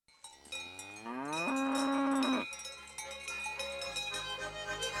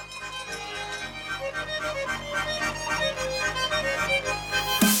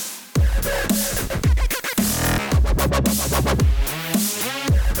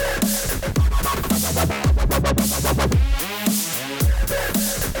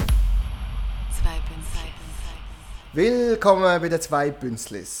Willkommen bei den zwei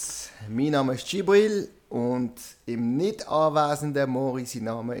Bünzlis. Mein Name ist Gibril und im nicht anwesenden Mori, sein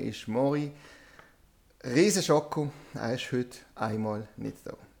Name ist Mori. Riesen Schoko, er ist heute einmal nicht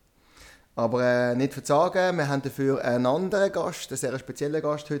da. Aber nicht verzagen, wir haben dafür einen anderen Gast, einen sehr speziellen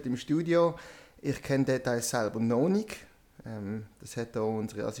Gast heute im Studio. Ich kenne den Details selber noch nicht. Das hat auch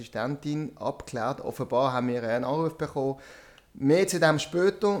unsere Assistentin abgeklärt. Offenbar haben wir einen Anruf bekommen. Mehr zu dem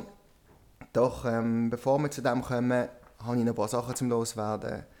später. Doch bevor wir zu dem kommen, habe ich noch ein paar Sachen zum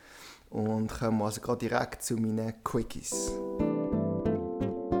Loswerden. Und kommen wir also gerade direkt zu meinen Quickies.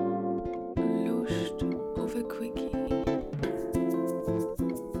 Lust auf ein Quickie.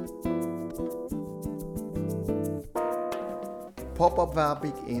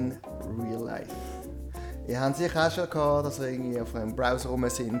 Pop-up-Werbung in Real Life. Ihr habt sicher auch schon gehabt, dass ihr irgendwie auf einem Browser rum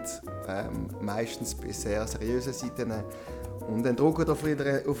sind, meistens bei sehr seriösen Seiten. Und dann drückt ihr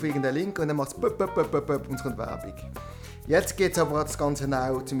auf irgendeinen Link und dann macht es und es kommt Werbung. Jetzt geht es aber das Ganze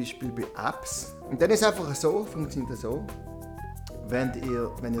auch zum Beispiel bei Apps. Und dann ist es einfach so, funktioniert es so, wenn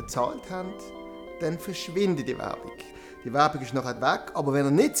ihr gezahlt habt, dann verschwindet die Werbung. Die Werbung ist nachher weg, aber wenn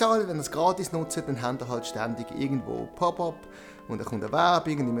ihr nicht zahlt, wenn ihr es gratis nutzt, dann habt ihr halt ständig irgendwo Pop-up und dann kommt eine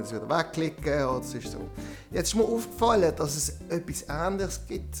Werbung und ihr müsst es wieder wegklicken oder es ist so. Jetzt ist mir aufgefallen, dass es etwas Ähnliches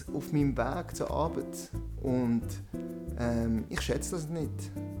gibt auf meinem Weg zur Arbeit und ich schätze das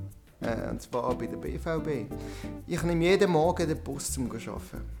nicht. Und zwar bei der BVB. Ich nehme jeden Morgen den Bus zum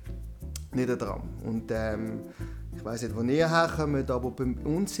Arbeiten. Nicht der Tram. Und ich weiss nicht, wo ihr herkommt, aber bei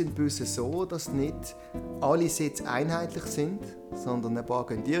uns sind die Busse so, dass nicht alle Sitze einheitlich sind, sondern ein paar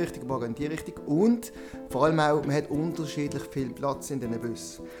gehen in die Richtung, ein paar gehen in die Richtung. Und vor allem auch, man hat unterschiedlich viel Platz in diesen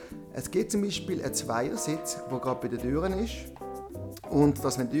Bussen. Es gibt zum Beispiel einen Zweiersitz, der gerade bei den Türen ist. Und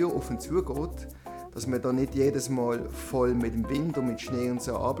dass, wenn die Tür auf und zu geht, dass man da nicht jedes Mal voll mit dem Wind und mit Schnee und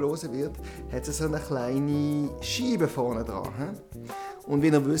so abblasen wird, hat es so eine kleine Scheibe vorne dran. Und wie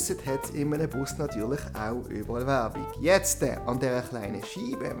ihr wisst, hat es in einem Bus natürlich auch überall Werbung. Jetzt an dieser kleinen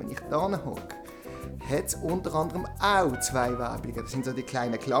Scheibe, wenn ich da hocke, hat es unter anderem auch zwei Werbungen. Das sind so die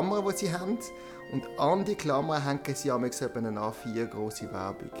kleinen Klammern, die sie haben. Und an die Klammern hängen sie am etwa eine A4 grosse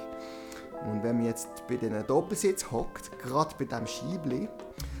Werbung. Und wenn man jetzt bei diesen Doppelsitz hockt, gerade bei diesem Scheibli,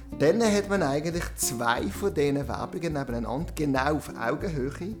 dann hat man eigentlich zwei von diesen Werbungen nebeneinander, genau auf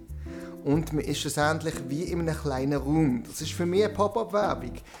Augenhöhe. Und man ist schlussendlich wie in einem kleinen Raum. Das ist für mich eine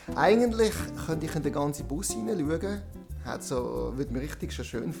Pop-up-Werbung. Eigentlich könnte ich in den ganzen Bus hineinschauen, würde mich richtig schon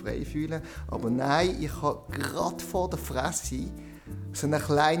schön frei fühlen. Aber nein, ich habe gerade vor der Fresse so eine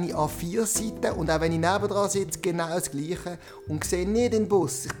kleine A4-Seite und auch wenn ich nebendran sitze, genau das Gleiche und sehe nicht den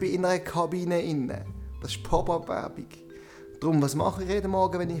Bus. Ich bin in einer Kabine inne. Das ist Pop-up-Werbung. Darum, was mache ich jeden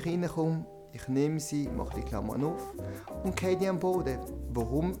Morgen, wenn ich reinkomme? Ich nehme sie, mache die Klammern auf und gehe die am Boden.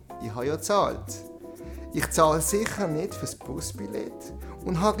 Warum? Ich habe ja gezahlt. Ich zahle sicher nicht für das Busbillett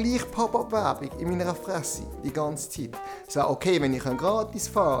und habe gleich Pop-up-Werbung in meiner Fresse die ganze Zeit. Es wäre okay, wenn ich gratis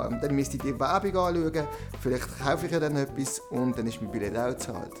fahren kann, dann müsste ich die Werbung anschauen, vielleicht kaufe ich ja dann etwas und dann ist mein Billett auch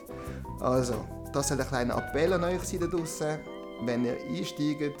gezahlt. Also, das soll ein kleiner Appell an euch sein da draussen. Wenn ihr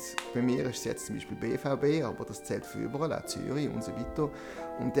einsteigt, bei mir ist es jetzt zum Beispiel BVB, aber das zählt für überall, auch Zürich und so weiter.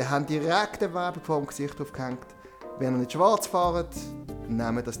 Und die haben direkt eine Werbung vor dem Gesicht aufgehängt. Wenn ihr nicht schwarz fahrt,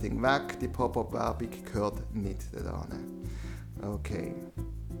 nehmt das Ding weg, die Pop-up-Werbung gehört nicht daran. Okay.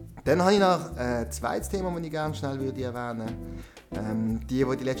 Dann habe ich noch ein zweites Thema, das ich gerne schnell erwähnen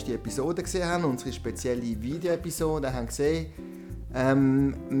würde. Die letzte Episode gesehen haben, unsere spezielle Video-Episode, haben gesehen,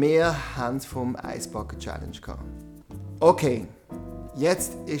 wir haben es vom Eiswasser Challenge gehabt. Okay,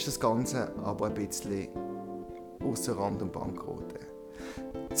 jetzt ist das Ganze aber ein bisschen ausser Rand und Band geraten.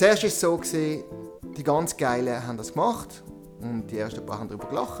 Zuerst war es so, die ganz Geilen haben das gemacht und die ersten paar haben darüber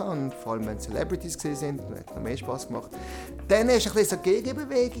gelacht und vor allem wenn es Celebrities waren, dann hat es noch mehr Spass gemacht. Dann ist ein bisschen so eine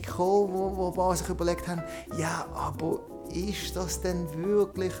Gegenbewegung gekommen, wo ein paar sich überlegt haben, ja, aber ist das denn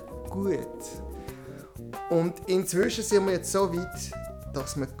wirklich gut? Und inzwischen sind wir jetzt so weit,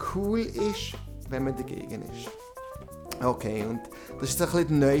 dass man cool ist, wenn man dagegen ist. Okay, und das ist ein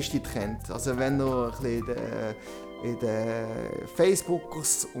bisschen der neueste Trend. Also wenn ihr ein bisschen in den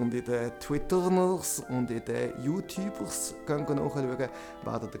Facebookers und in den Twitterers und in den YouTubers nachschauen,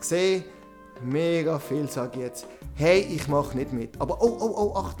 werdet ihr sehen, mega viel sage ich jetzt, hey, ich mache nicht mit. Aber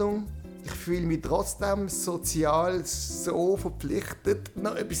oh, Achtung, ich fühle mich trotzdem sozial so verpflichtet,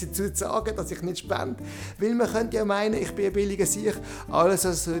 noch etwas dazu zu sagen, dass ich nicht spende. Weil man könnte ja meinen, ich bin ein billiger Sieg. Alles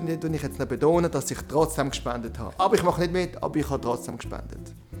also nicht, und ich jetzt noch betonen, dass ich trotzdem gespendet habe. Aber ich mache nicht mit, aber ich habe trotzdem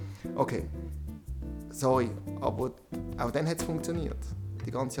gespendet. Okay, sorry, aber auch dann hat es funktioniert.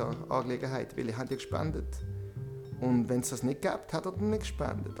 Die ganze Angelegenheit, weil ich habe ja gespendet. Und wenn es das nicht gab, hat er dann nicht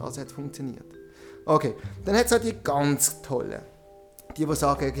gespendet. Also hat es funktioniert. Okay, dann hat es auch die ganz tollen. Die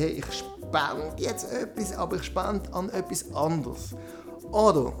sagen, okay, ich spende jetzt etwas, aber ich spende an etwas anderes.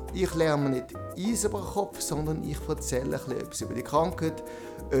 Oder ich lerne mir nicht Eis über den Kopf, sondern ich erzähle etwas über die Krankheit,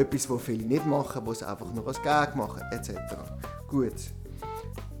 etwas, was viele nicht machen, was einfach nur als Gag machen, etc. Gut.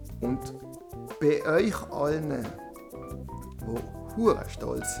 Und bei euch allen, die hure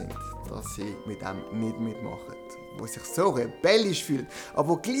stolz sind, dass sie mit dem nicht mitmachen, die sich so rebellisch fühlen,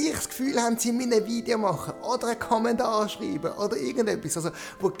 aber die gleich das Gefühl haben, sie müssen ein Video machen oder einen Kommentar schreiben oder irgendetwas, also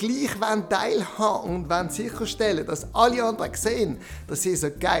die gleich teilhaben und wollen sicherstellen, dass alle anderen sehen, dass sie so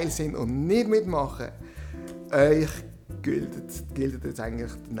geil sind und nicht mitmachen, euch gilt jetzt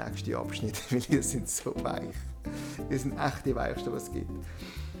eigentlich der nächste Abschnitt, weil ihr sind so weich. Ihr sind echt die Weichsten, was es gibt.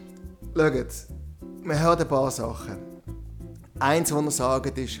 Schaut, man hört ein paar Sachen. Eins, was er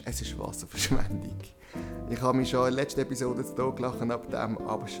sagt, ist, es ist Wasserverschwendung. Ich habe mich schon in der letzten Episode zu gelachen ab dem,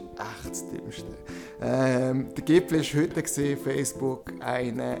 aber es ist echt das Dümmste. Der Gipfel war heute auf Facebook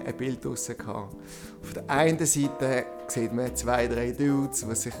ein Bild draussen. Auf der einen Seite sieht man 2, 3 Dudes,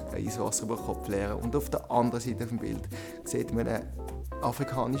 die sich Eiswasser über den Kopf leeren. Und auf der anderen Seite vom Bild sieht man eine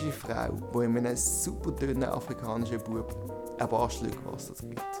afrikanische Frau, die in einem super dünnen afrikanischen Bub ein paar Schlücke Wasser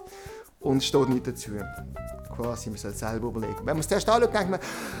gibt. Und es steht nicht dazu. Quasi, man soll selber überlegen. Wenn man es zuerst anschaut, denkt man,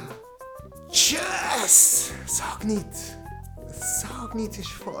 Tschüss! Sag nicht, es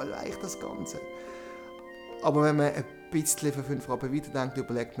ist voll weich, das Ganze. Aber wenn man ein bisschen für 5 Rappen weiterdenkt,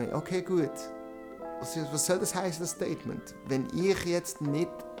 überlegt man, okay, gut, was soll das heißen, das Statement? Wenn ich jetzt nicht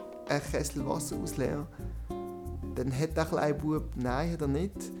einen Kessel Wasser ausleere, dann hat der kleine Bub, nein, hat er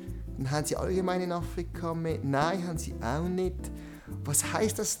nicht. Dann haben sie allgemein in Afrika mehr, nein, haben sie auch nicht. Was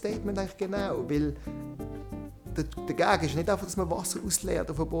heisst das Statement eigentlich genau? Weil der Gag ist nicht einfach, dass man Wasser ausleert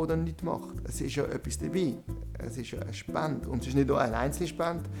auf dem Boden und nichts macht. Es ist ja etwas dabei. Es ist ja eine Spende. Und es ist nicht nur eine einzelne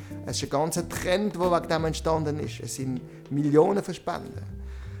Spende. Es ist ein ganzer Trend, der wegen dem entstanden ist. Es sind Millionen von Spenden.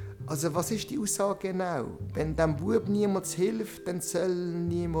 Also was ist die Aussage genau? Wenn dem Bub niemand hilft, dann soll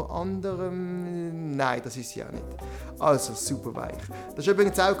niemand anderem... Nein, das ist sie auch nicht. Also, super weich. Das ist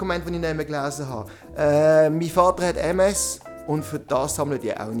übrigens auch ein Comment, das ich nicht mehr gelesen habe. Mein Vater hat MS und für das sammelt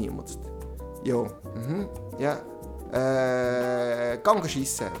ja auch niemand. Ja, ja. Gang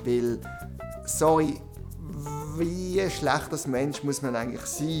schiessen, weil, sorry, wie schlecht als Mensch muss man eigentlich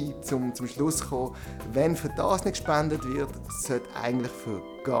sein, zum Schluss zu kommen, wenn für das nicht gespendet wird, sollte eigentlich für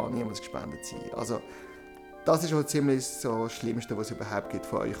gar niemand gespendet sein. Also, das ist schon ziemlich so das Schlimmste, was es überhaupt gibt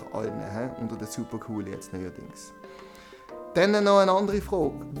von euch allen, unter den super cool jetzt neuerdings. Dann noch eine andere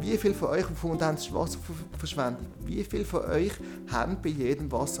Frage. Wie viele von euch haben Wasserverschwendung? Wie viele von euch haben bei jedem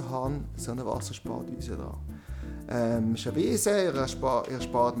Wasserhahn so eine Wasserspardüse dran? Ist erwiesen, ihr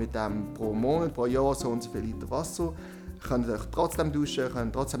spart mit dem pro Monat, pro Jahr so und so viel Liter Wasser. Ihr könnt euch trotzdem duschen,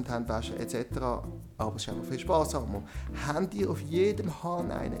 könnt trotzdem die Hände waschen etc. Aber es ist einfach viel sparsamer. Habt ihr auf jedem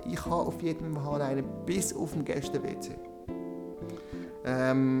Hahn einen? Ich habe auf jedem Hahn einen, bis auf dem Gäste-WC.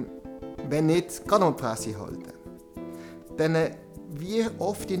 Wenn nicht, kann man die Fresse halten. Dann, wie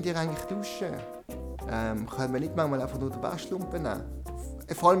oft ihr eigentlich duschen? Können wir nicht manchmal einfach nur den Waschlumpen nehmen?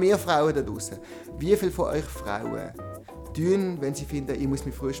 Vor allem ihr Frauen da draußen. Wie viele von euch Frauen tun, wenn sie finden, ich muss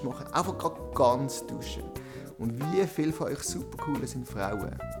mich frisch machen, einfach gerade ganz duschen? Und wie viele von euch supercoole sind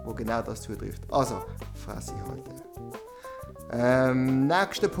Frauen, die genau das zutrifft? Also, Fresse halten.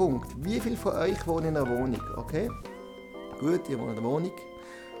 Nächster Punkt. Wie viele von euch wohnen in einer Wohnung? Okay? Gut, ihr wohnt in einer Wohnung.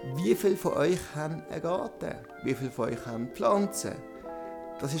 Wie viele von euch haben einen Garten? Wie viele von euch haben Pflanzen?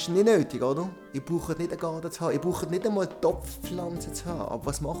 Das ist nicht nötig, oder? Ihr braucht nicht einen Garten zu haben, ihr braucht nicht einmal Topfpflanzen zu haben. Aber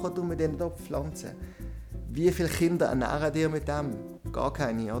was macht ihr mit diesen Topfpflanzen? Wie viele Kinder ernähren ihr mit dem? Gar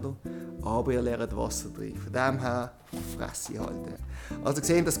keine, oder? Aber ihr lernt Wasser drin. Von dem her, Fresse halten. Also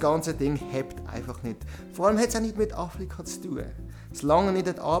gesehen, das ganze Ding hebt einfach nicht. Vor allem hat es auch nicht mit Afrika zu tun. Solange ihr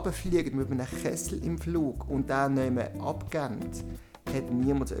nicht runterfliegt mit einem Kessel im Flug und den nicht mehr abgebt, hat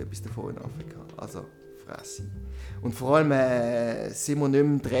niemand so etwas davon in Afrika. Also, Fresse. Und vor allem sind wir nicht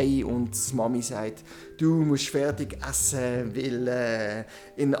mehr 3 und die Mami sagt, du musst fertig essen, weil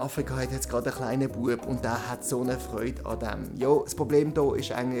in Afrika hat jetzt gerade ein kleiner Bub und der hat so eine Freude an dem. Ja, das Problem hier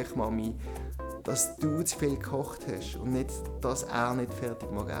ist eigentlich, Mami, dass du zu viel gekocht hast und nicht, dass er nicht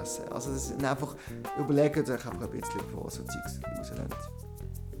fertig mag essen. Also das sind einfach, überlegt euch einfach ein bisschen, bevor so Zeugs rausrennt.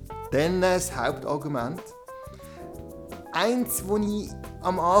 Dann das Hauptargument. Eins, wo ich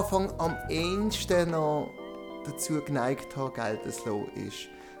am Anfang am ehesten noch dazu geneigt habe, gelten zu lassen, ist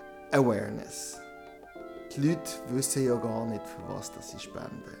Awareness. Die Leute wissen ja gar nicht, für was sie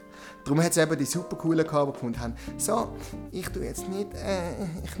spenden. Darum hat es eben die super coolen gehabt, die gefunden haben, so, ich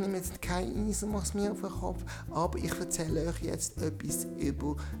nehme jetzt kein Eis und mache es mir auf den Kopf, aber ich erzähle euch jetzt etwas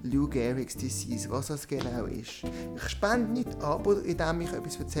über Lou Gehrig's Disease, was das genau ist. Ich spende nicht, aber indem ich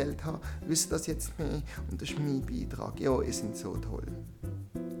etwas erzählt habe, wisst ihr das jetzt mehr und das ist mein Beitrag. Ja, ihr seid so toll.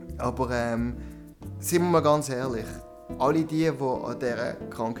 Aber sind wir mal ganz ehrlich, alle die an dieser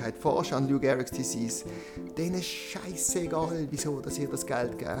Krankheit forschen, an Lou Gehrig's Disease, denen ist scheissegal, wieso dass ihr das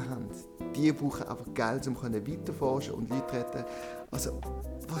Geld gegeben habt. Die brauchen einfach Geld, um weiter forschen und Leute retten. Also,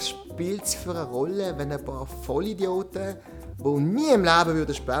 was spielt es für eine Rolle, wenn ein paar Vollidioten, die nie im Leben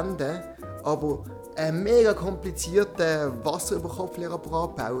würden spenden, aber einen mega komplizierten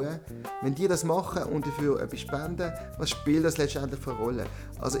Wasserüberkopflehrapparat bauen, wenn die das machen und dafür etwas spenden, was spielt das letztendlich für eine Rolle?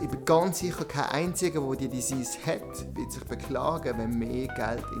 Also ich bin ganz sicher kein Einziger, der die Disease hat, wird sich beklagen, wenn mehr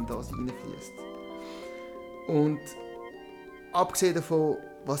Geld in das hineinfließt. Und abgesehen davon,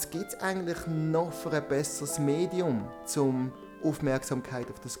 was gibt es eigentlich noch für ein besseres Medium, um Aufmerksamkeit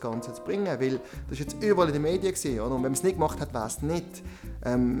auf das Ganze zu bringen, weil das war jetzt überall in den Medien gewesen, oder? Und wenn man es nicht gemacht hat, wäre es nicht.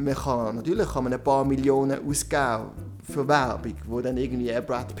 Natürlich kann man ein paar Millionen ausgeben für Werbung, wo dann irgendwie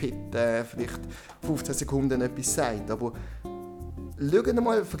Brad Pitt vielleicht 15 Sekunden etwas sagt, aber schaut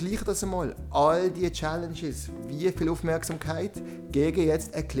mal, vergleicht das einmal, all diese Challenges, wie viel Aufmerksamkeit gegen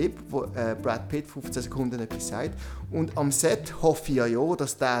jetzt einen Clip, wo Brad Pitt 15 Sekunden etwas sagt, und am Set hoffe ich ja,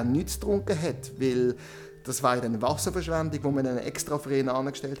 dass der nichts getrunken hat, weil das war eine Wasserverschwendung, wo man einen extra für ihn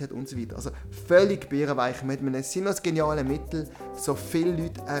angestellt hat und so weiter. Also völlig bärenweich. Mit einem sinnesgenialen Mittel so viele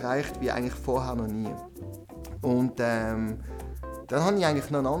Leute erreicht wie eigentlich vorher noch nie. Und dann habe ich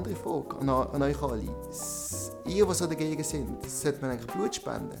eigentlich noch eine andere Frage an euch alle. Ihr, die so dagegen sind, sollte man eigentlich Blut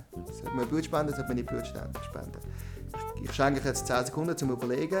spenden? Sollte man Blut spenden, sollte man nicht Blut spenden? Ich schenke euch jetzt 10 Sekunden zum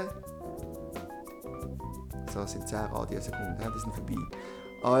Überlegen. So, es sind 10 Radiosekunden, die sind vorbei.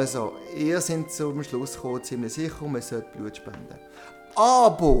 Also, ihr seid zum Schluss gekommen, ziemlich sicher, man sollte Blut spenden.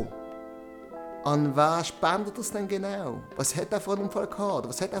 Aber, an wer spendet das denn genau? Was hat er für einen Unfall gehabt?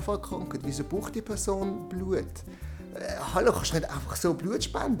 Was hat er für eine Krankheit? Wieso braucht die Person Blut? Hallo, kannst du nicht einfach so Blut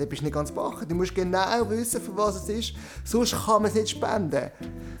spenden? Du bist nicht ganz wach. Du musst genau wissen, für was es ist. Sonst kann man es nicht spenden.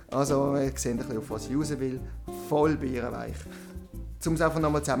 Also, wir sehen ein bisschen, auf was ich raus will. Voll bärenweich. Um es einfach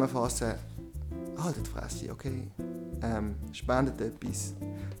nochmal zusammenzufassen. Haltet die Fresse, okay? Spendet etwas,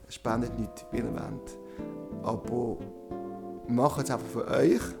 spendet nichts, wie ihr wollt. Aber macht es einfach für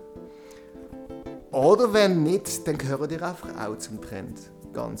euch. Oder wenn nicht, dann gehört ihr einfach auch zum Trend.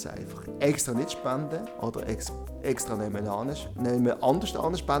 Ganz einfach. Extra nicht spenden oder extra nicht mehr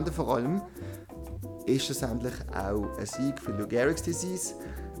anders spenden vor allem, ist schlussendlich auch ein Sieg für Lou Gehrig's Disease.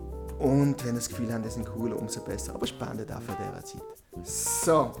 Und wenn ihr das Gefühl habt, das sind cool, umso besser. Aber spendet auch für diese Zeit.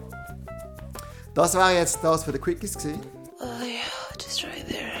 So. Das war jetzt das für die Quickies gewesen. Oh yeah, just right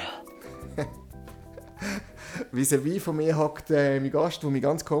there. Vis-à-vis von mir hockt mein Gast, der mich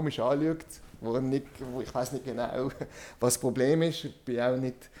ganz komisch anschaut, wo ich weiß nicht genau, was das Problem ist. Ich bin auch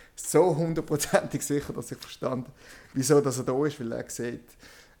nicht so 100% sicher, dass ich verstand, wieso dass er da ist, weil er sieht,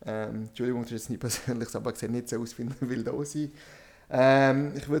 Entschuldigung, das ist jetzt nicht persönlich, aber er sieht nicht so aus, wie er will da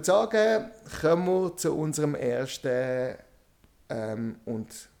sein. Ich würde sagen, kommen wir zu unserem ersten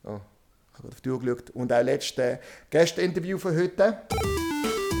ich habe auf die Uhr geschaut und auch letzten Gästeinterview von heute.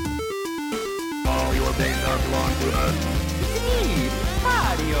 All your days are belong to us. Sí,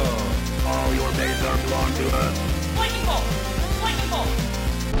 Mario. All your days are belong to us.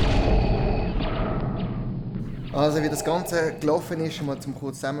 Also wie das Ganze gelaufen ist, mal zum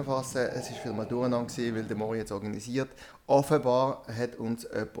kurz zusammenfassen, es war wieder mal durcheinander gewesen, weil der Mori jetzt organisiert. Offenbar hat uns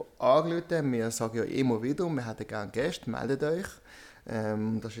jemand angerufen, wir sagen ja immer wieder, wir hätten gerne Gäste, meldet euch. Das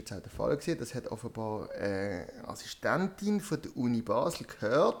war jetzt auch der Fall gewesen. Das hat offenbar eine Assistentin von der Uni Basel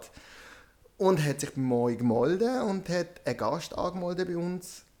gehört und hat sich bei Mori gemeldet und hat einen Gast angemeldet bei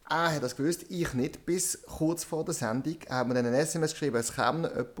uns. Er hat das gewusst, ich nicht, bis kurz vor der Sendung. Er hat mir dann eine SMS geschrieben, es käme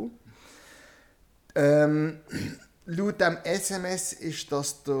noch jemand. Laut dem SMS ist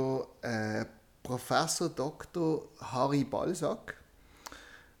das der Professor Dr. Harry Balzac.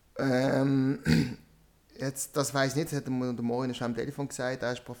 Jetzt, das weiss ich nicht, das hat der Morin schon am Telefon gesagt,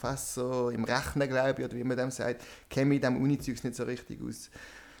 er ist Professor im Rechnen, glaube ich, oder wie man dem sagt. Ich kenne mich in diesem Uni-Zeugs nicht so richtig aus.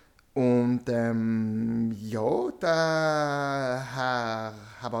 Und ja, der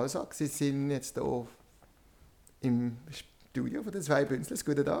Herr Balzac, Sie sind jetzt hier im Studio von den zwei Bünzlers.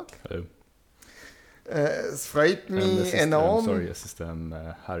 Guten Tag. Hallo. Es freut mich enorm. Es ist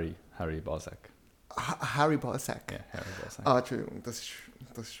Harry Balzac. Harry Balzac? Ja, Harry Balzac. Ah, Entschuldigung, das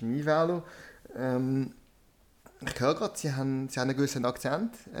ist mein Fehler. Ich höre gerade, Sie haben einen gewissen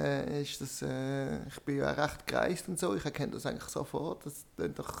Akzent. Ich bin ja recht gereist und so, ich erkenne das eigentlich sofort. Das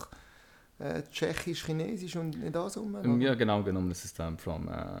klingt doch tschechisch, chinesisch und nicht das rum. Ja, genau genommen, das ist dann from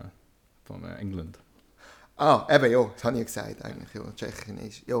England. Ah, eben, ja, das habe ich gesagt eigentlich, ja,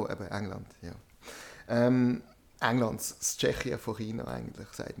 tschechisch, ja, eben, England, ja. England, das Tschechien von China eigentlich,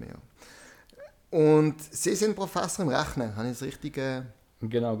 sagt man ja. Und Sie sind Professor im Rechnen, habe ich das richtig...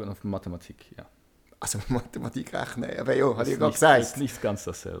 Genau, auf Mathematik, ja. Also Mathematik rechnen, aber ja, habe ich ja gerade Das gesagt. ist nicht ganz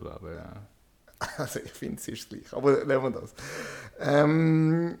dasselbe, aber ja. Also ich finde, es ist gleich, aber lernen wir das.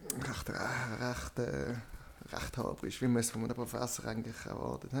 Recht haberisch, wie man es von einem Professor eigentlich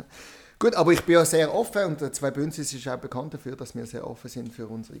erwartet. He? Gut, aber ich bin ja sehr offen und zwei Bünzlis ist auch bekannt dafür, dass wir sehr offen sind für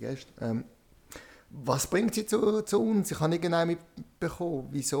unsere Gäste. Was bringt Sie zu uns? Ich habe nicht genau mitbekommen.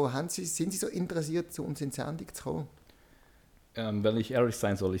 Wieso sind Sie so interessiert, zu uns in die Sendung zu kommen? Wenn ich ehrlich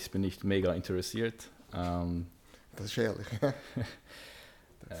sein soll, ich bin nicht mega interessiert. Das ist ehrlich.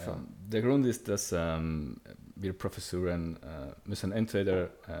 Der Grund ist, dass wir Professoren müssen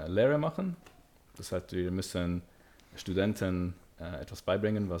entweder Lehre machen, das heißt, wir müssen Studenten etwas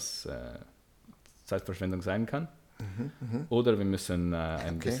beibringen, was Zeitverschwendung sein kann, oder wir müssen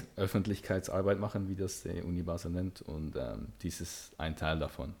eine Öffentlichkeitsarbeit machen, wie das die Uni Basel nennt, und dies ist ein Teil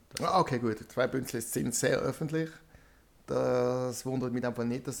davon. Okay, gut. Zwei Bünzlis sind sehr öffentlich. Das wundert mich einfach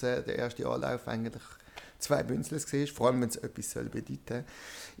nicht, dass der erste Anlauf eigentlich zwei Bünzlis war, vor allem wenn es etwas bedeuten soll.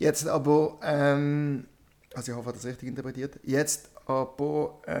 Jetzt aber, also ich hoffe, das richtig interpretiert. Jetzt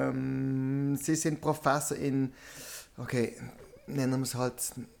aber, Sie sind Professor in, okay, nennen wir es halt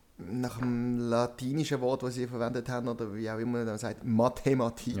nach dem latinischen Wort, das Sie verwendet haben, oder wie auch immer man sagt,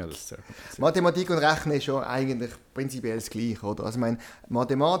 Mathematik. Ja, das ist sehr kompliziert. Mathematik und Rechnen ist schon eigentlich prinzipiell das Gleiche, oder? Also ich meine,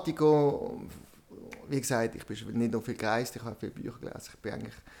 Mathematiker, wie gesagt, ich bin nicht noch viel gereist, ich habe viele Bücher gelesen, ich bin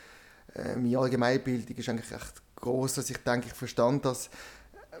eigentlich, meine Allgemeinbildung ist eigentlich recht gross, dass ich denke, ich verstand das.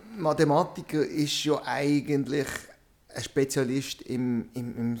 Mathematiker ist ja eigentlich ein Spezialist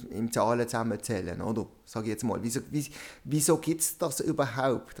im Zahlen zusammenzählen, oder? Sage ich jetzt mal. Wieso gibt es das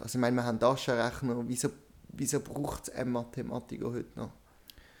überhaupt? Also ich meine, wir haben Taschenrechner, wieso braucht es einen Mathematiker heute noch?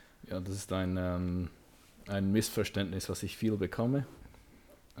 Ja, das ist ein Missverständnis, was ich viel bekomme.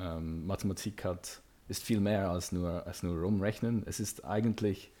 Mathematik ist viel mehr als nur rumrechnen. Es ist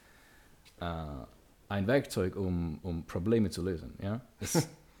eigentlich ein Werkzeug, um Probleme zu lösen. Ja?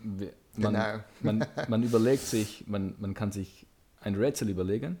 Man überlegt sich, man kann sich ein Rätsel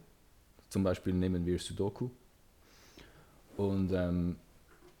überlegen. Zum Beispiel nehmen wir Sudoku. Und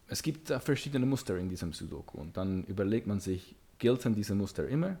es gibt verschiedene Muster in diesem Sudoku. Und dann überlegt man sich, gelten diese Muster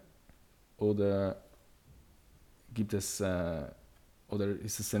immer? Oder gibt es... Oder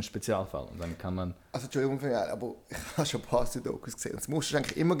ist es ein Spezialfall? Und dann kann man... Also Entschuldigung, aber ich habe schon ein paar Sudokus gesehen. Das Muster ist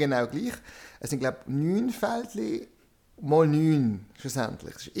eigentlich immer genau gleich. Es sind, glaube ich, 9 Feldchen mal 9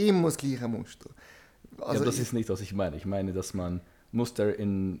 schlussendlich. Es ist immer das gleiche Muster. Also ja, das ist nicht, was ich meine. Ich meine, dass man Muster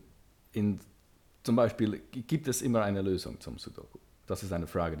in zum Beispiel, gibt es immer eine Lösung zum Sudoku? Das ist eine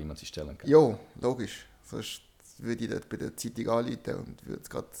Frage, die man sich stellen kann. Ja, logisch. Sonst würde ich dort bei der Zeitung anrufen und würde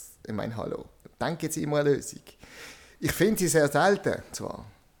gerade in mein Hallo. Denken Sie immer eine Lösung. Ich finde sie sehr selten, zwar.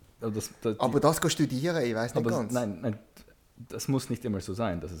 Aber das studieren, ich weiß nicht ganz. Nein, das muss nicht immer so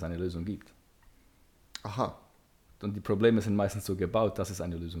sein, dass es eine Lösung gibt. Aha. Und die Probleme sind meistens so gebaut, dass es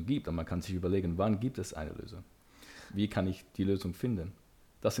eine Lösung gibt. Und man kann sich überlegen, wann gibt es eine Lösung? Wie kann ich die Lösung finden?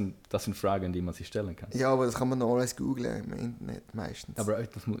 Das sind Fragen, die man sich stellen kann. Ja, aber das kann man noch alles googeln im Internet meistens. Aber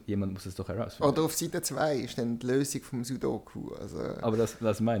jemand muss es doch herausfinden. Oder auf Seite 2 ist dann die Lösung vom Sudoku. Also, aber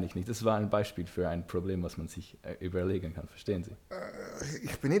das meine ich nicht. Das war ein Beispiel für ein Problem, was man sich überlegen kann. Verstehen Sie?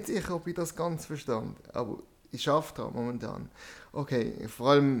 Ich bin nicht sicher, ob ich das ganz verstanden habe. Aber ich schaffe das momentan. Okay,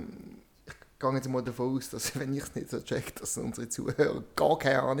 vor allem, ich gehe jetzt mal davon aus, dass, wenn ich es nicht so check, dass unsere Zuhörer gar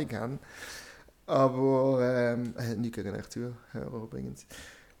keine Ahnung haben. Aber nicht gegen euch Zuhörer übrigens.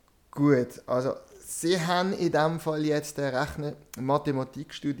 Gut, also Sie haben in diesem Fall jetzt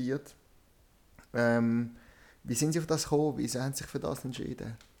Mathematik studiert. Wie sind Sie auf das gekommen? Wieso haben Sie sich für das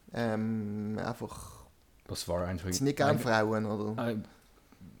entschieden? Einfach... Das war einfach... Sie sind nicht gerne Frauen, oder?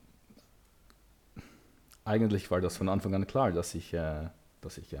 Eigentlich war das von Anfang an klar, dass ich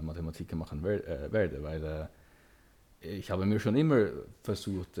Mathematik machen werde, weil... Ich habe mir schon immer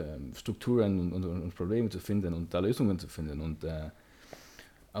versucht, Strukturen und Probleme zu finden und da Lösungen zu finden. Und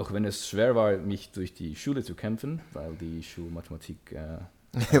auch wenn es schwer war, mich durch die Schule zu kämpfen, weil die Schulmathematik...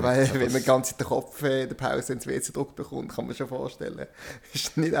 weil wenn man die ganze Zeit den Kopf in der Pause ins WC gedrückt bekommt, kann man sich schon vorstellen.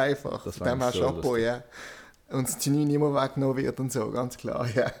 Ist nicht einfach. Das war nicht so Chapeau, ja. Und das Genie nicht mehr weggenommen wird und so, ganz klar,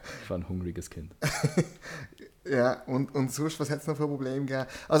 ja. Ich war ein hungriges Kind. Ja, und sonst, was hat es noch für Probleme gegeben?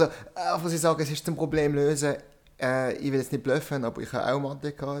 Also, was ich sage, es ist zum Problem lösen ich will jetzt nicht bluffen, aber ich habe auch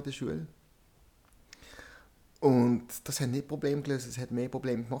Mathe gehabt in der Schule. Und das hat nicht Probleme gelöst, es hat mehr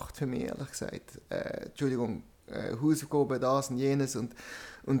Probleme gemacht für mich, ehrlich gesagt. Hausaufgaben, das und jenes und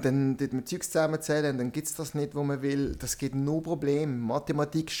dann tut man Zeugs zusammenzählen und dann gibt es das nicht, was man will. Das gibt nur Probleme.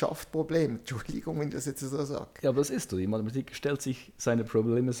 Mathematik schafft Probleme. Entschuldigung, wenn ich das jetzt so sage. Ja, aber das ist so. Die Mathematik stellt sich seine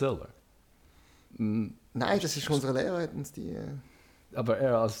Probleme selber. Nein, das ist unsere Lehrer, hat uns die... Aber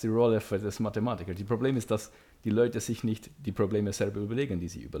eher als die Rolle für das Mathematiker. Die Problem ist, dass die Leute sich nicht die Probleme selber überlegen, die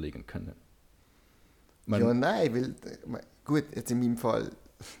sie überlegen können. Ja, nein, weil... Gut, jetzt in meinem Fall...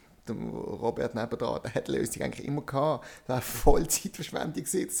 Der Robert nebenan, der hat die Lösung eigentlich immer gehabt. Das war voll Zeitverschwendung,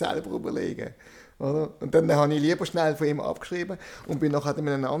 das selber überlegen. Oder? Und dann habe ich lieber schnell von ihm abgeschrieben und bin nachher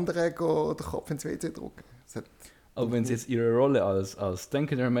mit einem anderen den Kopf ins WC drücken. Aber wenn Sie jetzt Ihre Rolle als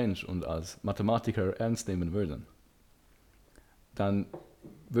denkender Mensch und als Mathematiker ernst nehmen würden, dann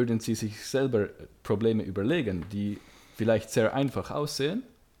würden Sie sich selber Probleme überlegen, die vielleicht sehr einfach aussehen,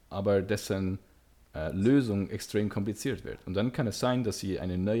 aber dessen Lösung extrem kompliziert wird. Und dann kann es sein, dass Sie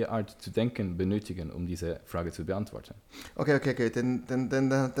eine neue Art zu denken benötigen, um diese Frage zu beantworten. Okay. Dann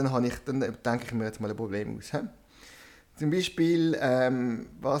denke ich mir jetzt mal ein Problem aus. He? Zum Beispiel,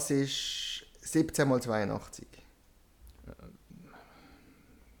 was ist 17 mal 82?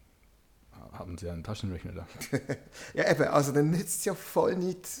 Haben Sie einen Taschenrechner da? Ja, eben, also dann nützt es ja voll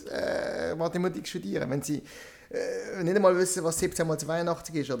nicht Mathematik studieren, wenn Sie nicht einmal wissen, was 17 mal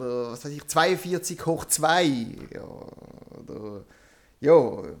 82 ist, oder was weiß ich, 42 hoch 2, ja, oder,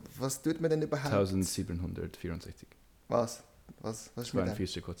 ja, was tut man denn überhaupt? 1764. Was ist mit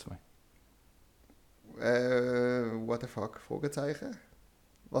 42 hoch 2. What the fuck, Fragezeichen?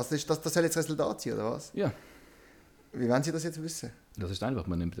 Was ist das soll jetzt Resultat sein, oder was? Ja. Wie wollen Sie das jetzt wissen? Das ist einfach,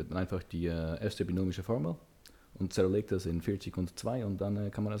 man nimmt einfach die erste binomische Formel und zerlegt das in 40 und 2 und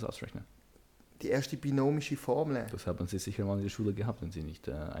dann kann man das ausrechnen. Die erste binomische Formel? Das haben Sie sicher mal in der Schule gehabt, wenn Sie nicht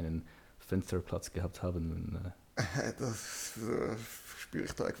einen Fensterplatz gehabt haben. Das spüre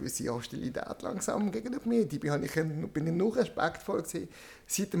ich da eine gewisse Hostilität langsam gegenüber mir. Die bin ich nur respektvoll gewesen,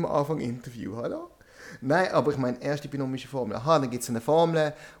 seit dem Anfang Interview. Hallo? Nein, aber ich meine, erste binomische Formel. Aha, dann gibt es eine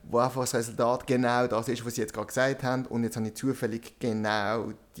Formel, wo einfach das Resultat genau das ist, was Sie jetzt gerade gesagt haben. Und jetzt habe ich zufällig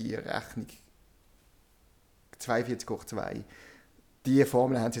genau die Rechnung 42 hoch 2. Die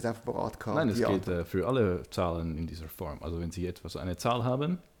Formel haben Sie jetzt einfach parat gehabt. Nein, es geht für alle Zahlen in dieser Form. Also wenn Sie eine Zahl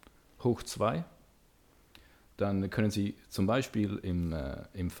haben, hoch 2, dann können Sie zum Beispiel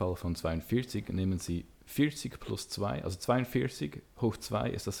im Fall von 42 nehmen Sie 40 plus 2, also 42 hoch 2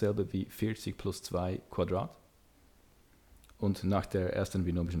 ist dasselbe wie 40 plus 2 Quadrat. Und nach der ersten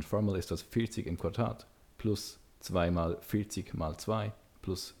binomischen Formel ist das 40 im Quadrat plus 2 mal 40 mal 2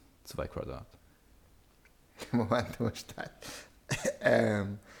 plus 2 Quadrat. Moment,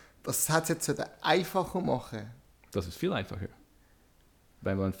 das hat es jetzt einfacher machen. Das ist viel einfacher.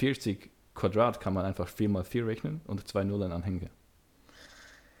 Bei man 40 Quadrat kann man einfach 4 mal 4 rechnen und 2 Nullen anhängen.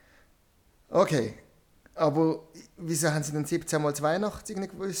 Okay, aber wieso haben Sie denn 17 mal 82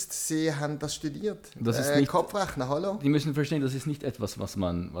 nicht gewusst? Sie haben das studiert. Das ist nicht Kopfrechnen, hallo? Die müssen verstehen, das ist nicht etwas, was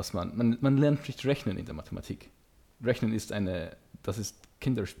man lernt nicht rechnen in der Mathematik. Rechnen ist das ist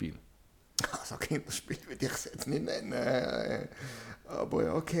Kinderspiel. Also Kinderspiel würde ich es jetzt nicht nennen.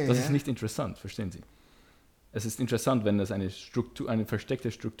 Aber okay. Das ist nicht interessant, verstehen Sie? Es ist interessant, wenn es eine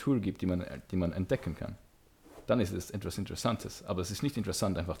versteckte Struktur gibt, die man entdecken kann. Dann ist es etwas Interessantes. Aber es ist nicht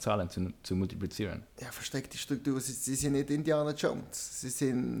interessant, einfach Zahlen zu multiplizieren. Ja, versteckte Struktur. Sie sind nicht Indiana Jones. Sie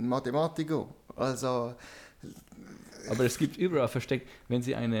sind Mathematiker. Also... Aber es gibt überall versteckt, wenn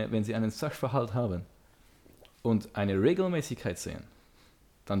Sie einen Sachverhalt haben und eine Regelmäßigkeit sehen,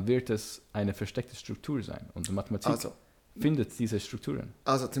 dann wird es eine versteckte Struktur sein. Und die Mathematik findet diese Strukturen.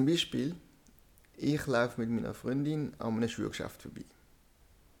 Also zum Beispiel, ich laufe mit meiner Freundin an einem Schuhgeschäft vorbei.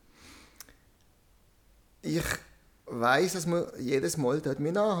 Ich weiss, dass wir jedes Mal dort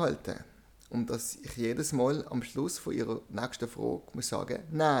anhalten müssen. Und dass ich jedes Mal am Schluss von ihrer nächsten Frage muss sagen,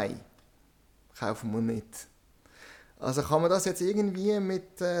 nein, kaufen wir nicht. Also kann man das jetzt irgendwie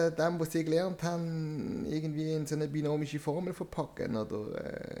mit dem, was Sie gelernt haben, irgendwie in so eine binomische Formel verpacken?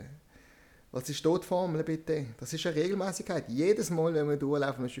 Oder was ist die Formel bitte? Das ist eine Regelmäßigkeit. Jedes Mal, wenn wir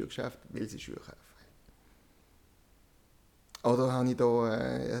durchlaufen im Schuhgeschäft, will sie Schuhe kaufen. Oder habe ich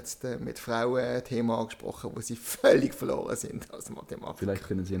da jetzt mit Frauen ein Thema angesprochen, wo sie völlig verloren sind als Mathematiker? Vielleicht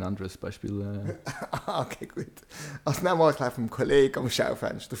können Sie ein anderes Beispiel... Okay, gut. Also nehmen wir mal, ich laufe mit einem Kollegen am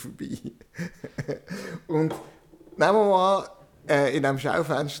Schaufenster vorbei. Und nehmen wir mal, in diesem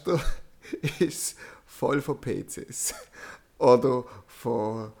Schaufenster ist es voll von PCs oder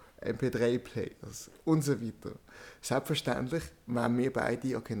von MP3-Players und so weiter. Selbstverständlich, wenn wir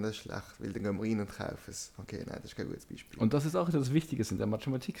beide, okay, das ist schlecht, weil dann gehen wir rein und kaufen es. Okay, nein, das ist kein gutes Beispiel. Und das ist auch etwas Wichtiges in der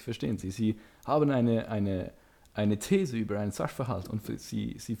Mathematik, verstehen Sie. Sie haben eine These über einen Sachverhalt und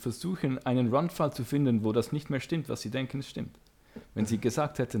Sie versuchen, einen Randfall zu finden, wo das nicht mehr stimmt, was Sie denken, es stimmt. Wenn Sie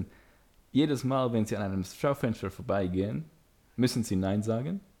gesagt hätten, jedes Mal, wenn Sie an einem Schaufenster vorbeigehen, müssen Sie Nein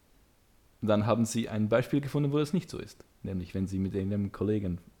sagen, dann haben Sie ein Beispiel gefunden, wo das nicht so ist. Nämlich, wenn Sie mit einem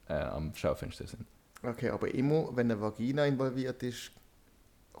Kollegen am Schaufenster sind. Okay, aber immer, wenn eine Vagina involviert ist,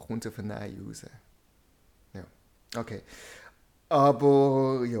 kommt es auf ein Nein raus. Ja, okay.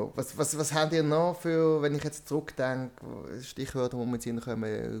 Aber ja, was habt ihr noch für, wenn ich jetzt zurückdenke, Stichwörter, die mir in den Sinn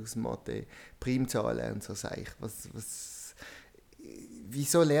kommen aus Mathe, Primzahlen und so Sachen.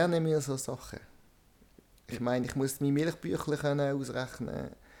 Wieso lernen wir so Sachen? Ich meine, ich muss mein Milchbüchlein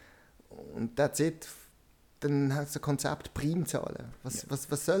ausrechnen und that's it. Dann hat es ein Konzept Primzahlen.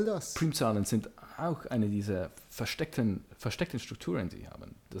 Was soll das? Primzahlen sind auch eine dieser versteckten Strukturen, die sie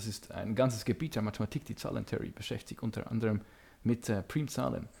haben. Das ist ein ganzes Gebiet der Mathematik, die Zahlentheorie beschäftigt unter anderem mit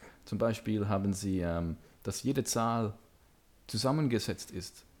Primzahlen. Zum Beispiel haben sie, dass jede Zahl zusammengesetzt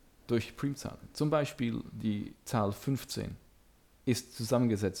ist durch Primzahlen. Zum Beispiel die Zahl 15 ist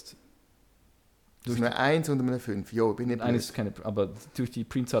zusammengesetzt durch eine 1 und eine 5. Jo, bin ich blöd. Aber durch die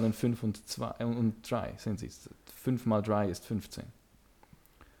Primzahlen 5 und 3, sehen Sie, 5 mal 3 ist 15.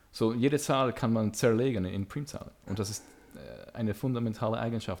 So, jede Zahl kann man zerlegen in Primzahlen. Und das ist eine fundamentale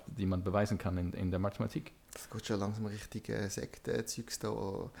Eigenschaft, die man beweisen kann in der Mathematik. Das geht schon langsam richtig Sektenzeugs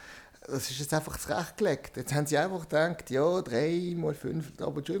da. Das ist jetzt einfach zurechtgelegt. Jetzt haben sie einfach gedacht, ja, 3 mal 5,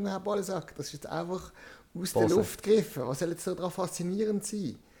 aber Entschuldigung, Herr Ballesack, das ist jetzt einfach aus der Luft gegriffen. Was soll jetzt so daran faszinierend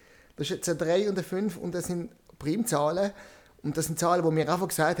sein? Das ist jetzt ein 3 und ein 5 und das sind Primzahlen. Und das sind Zahlen, wo wir einfach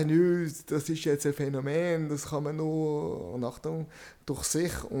gesagt haben, das ist jetzt ein Phänomen, das kann man nur, und Achtung, durch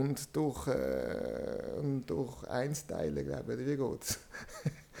sich und durch 1 teilen, glaube ich. Wie geht's?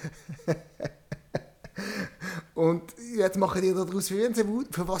 Und jetzt machen die daraus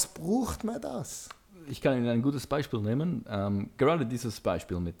für was braucht man das? Ich kann Ihnen ein gutes Beispiel nehmen. Gerade dieses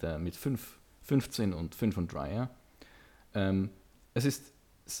Beispiel mit 15 und 5 und 3. Ja?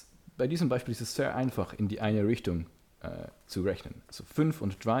 Bei diesem Beispiel ist es sehr einfach, in die eine Richtung zu rechnen. Also 5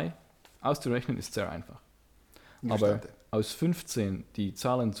 und 3 auszurechnen ist sehr einfach. Aber aus 15 die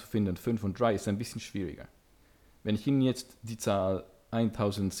Zahlen zu finden, 5 und 3, ist ein bisschen schwieriger. Wenn ich Ihnen jetzt die Zahl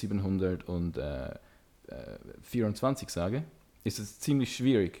 1724 sage, ist es ziemlich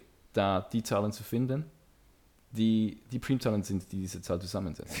schwierig, da die Zahlen zu finden, die Primzahlen sind, die diese Zahl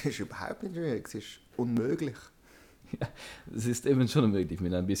zusammensetzen. Das ist überhaupt nicht schwierig, es ist unmöglich. Ja, es ist eben schon möglich,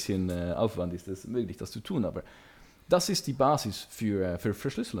 mit ein bisschen Aufwand ist es möglich, das zu tun, aber das ist die Basis für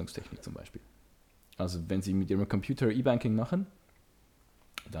Verschlüsselungstechnik zum Beispiel. Also wenn Sie mit Ihrem Computer E-Banking machen,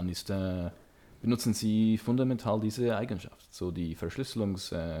 dann benutzen Sie fundamental diese Eigenschaft. So die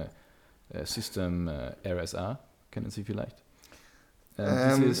Verschlüsselungssystem RSA, kennen Sie vielleicht?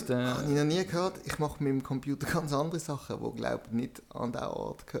 Habe ich noch nie gehört. Ich mache mit dem Computer ganz andere Sachen, die, glaube ich, nicht an der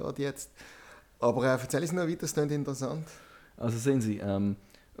Art gehört jetzt. Aber erzähl es noch weiter, das klingt interessant. Also sehen Sie,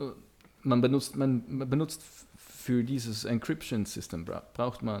 man benutzt für dieses Encryption-System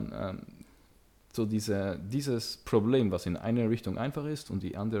braucht man so dieses Problem, was in einer Richtung einfach ist und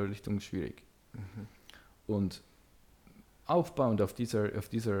die andere Richtung schwierig. Mhm. Und aufbauend auf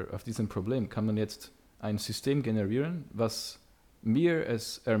diesem Problem kann man jetzt ein System generieren, was mir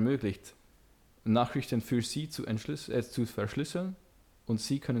es ermöglicht, Nachrichten für Sie zu verschlüsseln und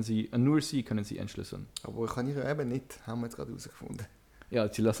nur Sie können sie entschlüsseln. Aber ich kann ich eben nicht, haben wir jetzt gerade herausgefunden.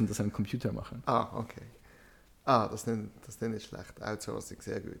 Ja, Sie lassen das einem Computer machen. Ah, okay. Das ist nicht schlecht. Outsourcing,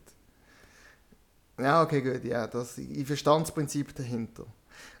 sehr gut. Ja, okay, gut. Ja, ich verstand das Prinzip dahinter.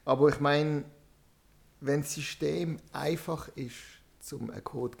 Aber ich meine, wenn das System einfach ist, um einen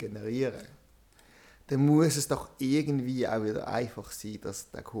Code zu generieren, dann muss es doch irgendwie auch wieder einfach sein, dass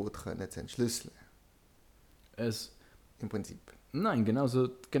der Code zu entschlüsseln. Im Prinzip. Nein, genau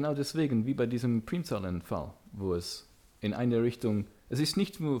deswegen, wie bei diesem Primzahlenfall, wo es in eine Richtung, es ist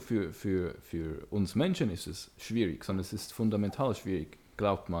nicht nur für uns Menschen ist es schwierig, sondern es ist fundamental schwierig,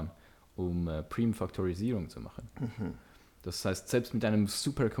 glaubt man, um Primfaktorisierung zu machen. Mhm. Das heißt, selbst mit einem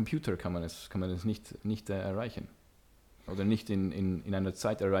Supercomputer kann man es nicht erreichen. Oder nicht in einer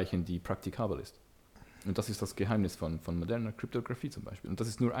Zeit erreichen, die praktikabel ist. Und das ist das Geheimnis von moderner Kryptographie zum Beispiel. Und das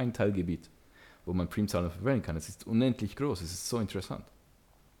ist nur ein Teilgebiet, wo man Primzahlen verwenden kann. Es ist unendlich groß, es ist so interessant.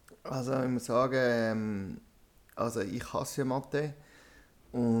 Also ich muss sagen, ich hasse Mathe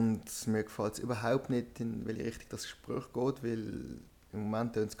und mir gefällt es überhaupt nicht, in welche Richtung das Gespräch geht, weil im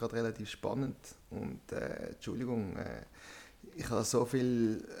Moment ist es gerade relativ spannend und Entschuldigung, ich habe so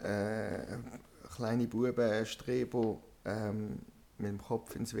viele kleine Buben Streber mit dem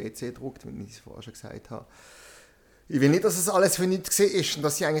Kopf ins WC drückt, wie ich es vorher schon gesagt habe. Ich will nicht, dass es alles für nichts war und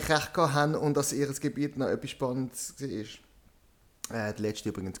dass sie eigentlich recht gehabt haben und dass ihr Gebiet noch etwas Spannendes war. Die letzte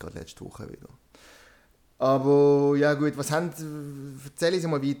übrigens gerade letzte Woche wieder. Aber ja gut, erzähl ich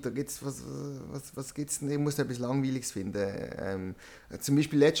mal weiter. Was gibt's denn? Ich muss etwas Langweiliges finden. Zum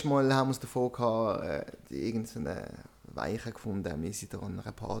Beispiel letztes Mal haben wir es davor gehabt, irgendeine Weiche gefunden, wir sind da an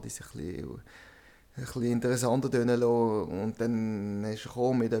einer Party sich ein bisschen interessanter tönen lassen. Und dann ist er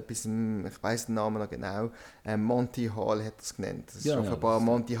gekommen mit etwas, ich weiss den Namen noch genau, Monty Hall hat er es genannt. Das ist Ja, auf ja, ein paar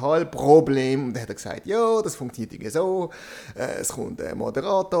Monty Hall-Probleme. Und dann hat er gesagt, ja, das funktioniert so. Es kommt ein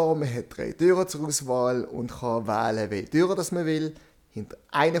Moderator, man hat 3 Türen zur Auswahl und kann wählen, welche Türen das man will. Hinter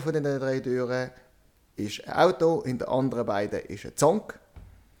einer von den 3 Türen ist ein Auto, hinter den anderen beiden ist ein Zonk.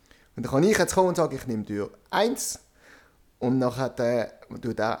 Und dann kann ich jetzt kommen und sagen, ich nehme Tür 1. Und nachher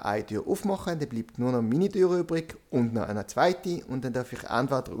tut er eine Tür aufmachen, dann bleibt nur noch meine Tür übrig und noch eine zweite. Und dann darf ich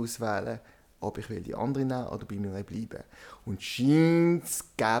entweder auswählen, ob ich die andere nehmen oder bei mir bleiben. Und scheint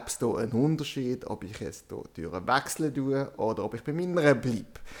gäbe es hier einen Unterschied, ob ich jetzt hier die Türen wechseln tue oder ob ich bei meiner bleibe.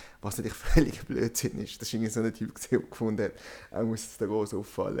 Was natürlich völlig Blödsinn ist. Das ist irgendwie so ein Typ, der gefunden hat, er muss es da groß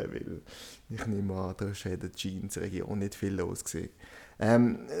auffallen, weil ich nehme an, da ist in der Jeans-Region nicht viel los gewesen.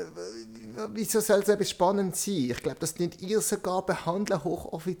 Wieso soll es etwas spannend sein? Ich glaube, das nicht ihr sogar behandeln,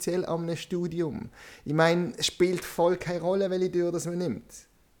 hochoffiziell an einem Studium. Ich meine, es spielt voll keine Rolle, welche Tür das man nimmt.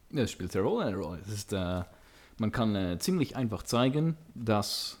 Ja, es spielt eine Rolle. Es ist, man kann ziemlich einfach zeigen,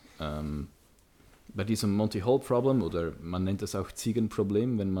 dass bei diesem Monty Hall Problem, oder man nennt es auch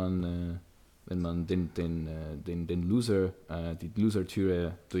Ziegenproblem, wenn man den Loser, die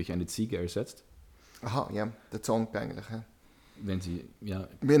Loser-Türe durch eine Ziege ersetzt. Aha, ja, der Zonk eigentlich. Ja. Wenn sie, ja.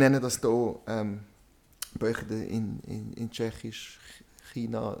 Wir nennen das hier, bei euch in Tschechisch,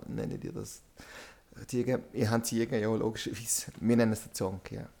 China nennen die das Ziegen. Ihr habt Ziegen, ja, logischerweise. Wir nennen es den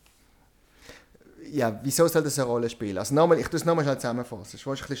Zonk, ja. Ja, wieso soll das eine Rolle spielen? Also nochmal, ich tue es nochmal schnell zusammenfassen. Es ist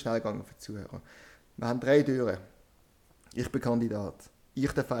ein bisschen schnell gegangen für die Zuhörer. Wir haben 3 Türen. Ich bin Kandidat.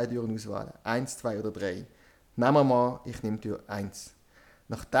 Ich darf 1 Türen auswählen. 1, 2 oder 3. Nehmen wir mal, ich nehme Tür 1.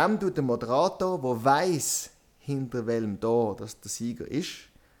 Nachdem tut der Moderator, der weiss, hinter welchem Tor das der Sieger ist,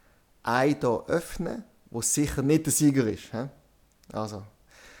 ein Tor öffnen, wo sicher nicht der Sieger ist. He? Also,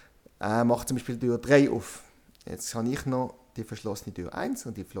 er macht zum Beispiel Tür 3 auf. Jetzt habe ich noch die verschlossene Tür 1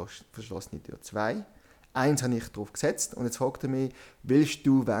 und die verschlossene Tür 2. 1 habe ich drauf gesetzt und jetzt fragt er mich, willst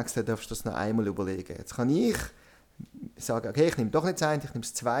du wechseln, darfst du das noch einmal überlegen. Jetzt kann ich sagen, okay, ich nehme doch nicht das 1, ich nehme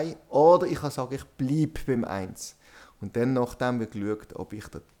das 2, oder ich kann sagen, ich bleibe beim 1. Und dann nachdem wird geschaut, ob ich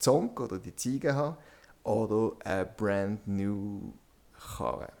den Zonk oder die Ziege habe, oder eine brand new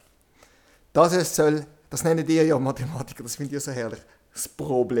Karre. Das nennt ihr ja Mathematiker, das findet ihr so herrlich, das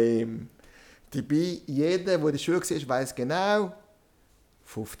Problem. Dabei, jeder, der in der Schule war, weiss genau,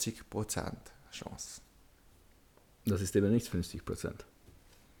 50% Chance. Das ist eben nicht 50%.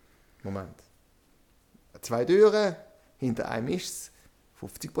 Moment. 2 Türen, hinter einem ist es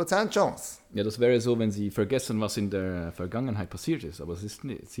 50% Chance. Ja, das wäre so, wenn Sie vergessen, was in der Vergangenheit passiert ist. Aber es ist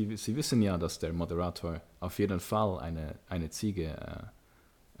nicht, Sie wissen ja, dass der Moderator auf jeden Fall eine Ziege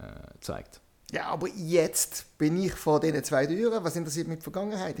zeigt. Ja, aber jetzt bin ich vor diesen 2 Türen. Was interessiert mich die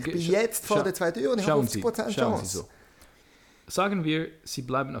Vergangenheit? Ich bin jetzt vor den 2 Türen und ich habe 50% Chance. Schauen Sie so. Sagen wir, Sie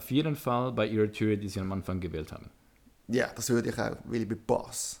bleiben auf jeden Fall bei Ihrer Tür, die Sie am Anfang gewählt haben. Ja, das würde ich auch, weil ich bin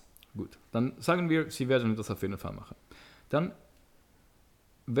Boss. Gut, dann sagen wir, Sie werden das auf jeden Fall machen. Dann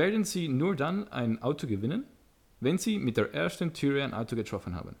werden Sie nur dann ein Auto gewinnen, wenn Sie mit der ersten Türe ein Auto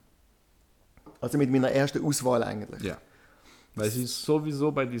getroffen haben. Also mit meiner ersten Auswahl eigentlich? Ja, weil Sie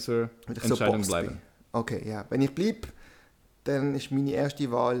sowieso bei dieser Entscheidung bleiben. Bin. Okay, ja. Wenn ich bleibe, dann ist meine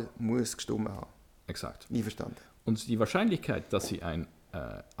erste Wahl, muss gestimmt haben. Exakt. Nie verstanden. Und die Wahrscheinlichkeit, dass Sie ein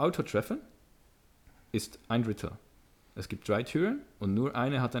Auto treffen, ist 1/3. Es gibt 3 Türen und nur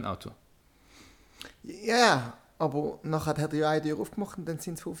eine hat ein Auto. Ja, aber nachher hat er ja eine Tür aufgemacht und dann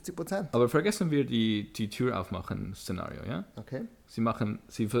sind es 50%. Aber vergessen wir die Tür aufmachen Szenario, ja? Okay.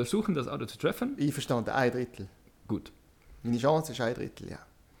 Sie versuchen das Auto zu treffen. Einverstanden, 1/3. Gut. Meine Chance ist 1/3, ja.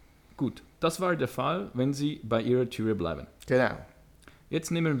 Gut, das war der Fall, wenn Sie bei Ihrer Tür bleiben. Genau.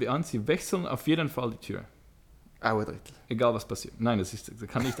 Jetzt nehmen wir an, Sie wechseln auf jeden Fall die Tür. Auch 1/3. Egal was passiert. Nein, das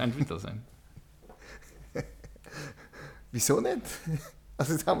kann nicht 1/3 sein. Wieso nicht?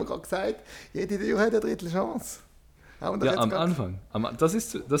 Also das haben wir gerade gesagt, jede Tür hat 1/3 Chance. Ja, am Anfang. Das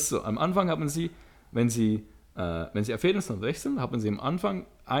ist so. Am Anfang haben Sie, wenn Sie auf jeden Fall wechseln, haben Sie am Anfang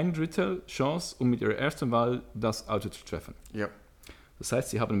 1/3 Chance, um mit Ihrer ersten Wahl das Auto zu treffen. Ja. Das heißt,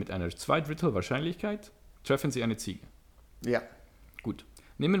 Sie haben mit einer 2/3 Wahrscheinlichkeit, treffen Sie eine Ziege. Ja. Gut.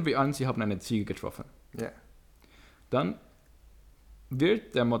 Nehmen wir an, Sie haben eine Ziege getroffen. Ja. Dann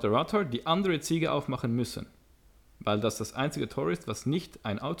wird der Moderator die andere Ziege aufmachen müssen, weil das einzige Tor ist, was nicht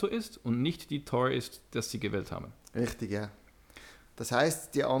ein Auto ist und nicht die Tor ist, das Sie gewählt haben. Richtig, ja. Das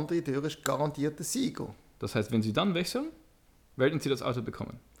heisst, die andere Tür ist garantiert der Sieger. Das heißt, wenn Sie dann wechseln, werden Sie das Auto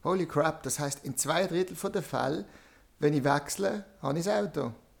bekommen. Holy crap, das heisst, in 2/3 der Fälle, wenn ich wechsle, habe ich das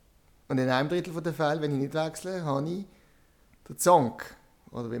Auto. Und in 1/3 der Fälle, wenn ich nicht wechsle, habe ich den Zonk.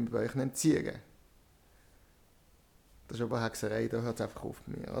 Oder wie man bei euch nennt, Ziege. Das ist aber eine Hexerei, da hört es einfach auf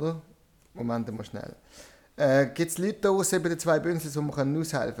bei mir, oder? Moment mal schnell. Gibt es Leute da draussen bei den 2 Bünzeln, die mir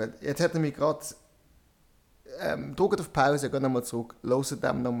aushelfen können? Jetzt hat er mich gerade... drückt auf Pause, geht nochmal zurück, hört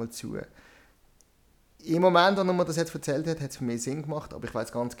dem nochmal zu. Im Moment, als er mir das jetzt erzählt hat, hat es für mich Sinn gemacht, aber ich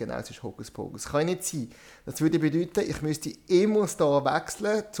weiß ganz genau, es ist Hokuspokus. Kann nicht sein. Das würde bedeuten, ich müsste immer da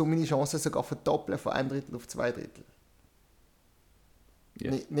wechseln, um meine Chancen sogar verdoppeln von 1/3 auf 2/3. Ja.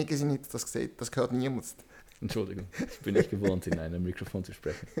 Nicht, dass ich nicht das sehe, das gehört niemand. Entschuldigung, ich bin nicht gewohnt, in einem Mikrofon zu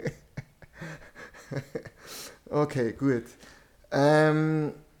sprechen. Okay, gut.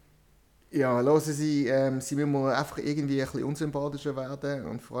 Ja, hören Sie, Sie müssen einfach irgendwie ein bisschen unsympathischer werden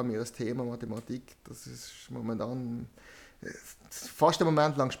und vor allem das Thema Mathematik, das ist momentan fast einen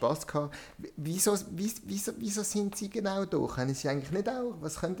Moment lang Spass gehabt. Wieso sind Sie genau da? Können Sie eigentlich nicht auch,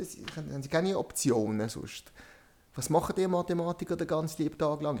 haben Sie keine Optionen sonst? Was machen die Mathematiker den ganzen lieben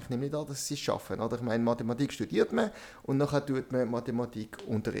Tag lang? Ich nehme nicht an, dass sie es schaffen. Oder? Ich meine, Mathematik studiert man und nachher tut man Mathematik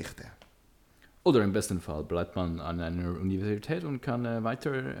unterrichten. Oder im besten Fall bleibt man an einer Universität und kann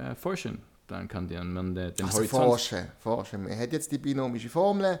weiter forschen. Dann kann man den Horizont... Forschen. Wir haben jetzt die binomische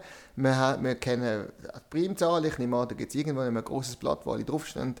Formel, wir kennen die Primzahl, ich nehme an, da gibt es irgendwo ein grosses Blatt, wo alle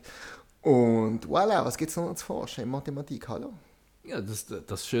draufstehen. Und voilà, was gibt es noch zu forschen in Mathematik? Hallo? Ja,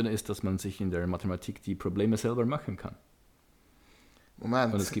 das Schöne ist, dass man sich in der Mathematik die Probleme selber machen kann.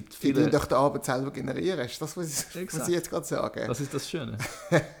 Moment, und es gibt viele... die doch die Arbeit selber generieren. Ist das, was ich jetzt gerade sage? Das ist das Schöne.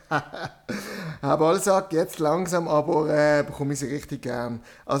 Aber alle sagen jetzt langsam, aber bekomme ich sie richtig gern.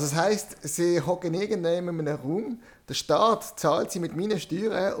 Also das heisst, sie hocken irgendjemand in einem Raum, der Staat zahlt sie mit meinen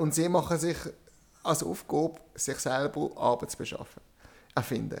Steuern und sie machen sich als Aufgabe, sich selber Arbeit zu beschaffen.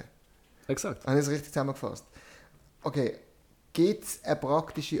 Erfinden. Exakt. Habe ich das richtig zusammengefasst? Okay. Gibt es eine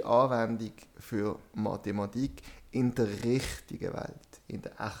praktische Anwendung für Mathematik in der richtigen Welt, in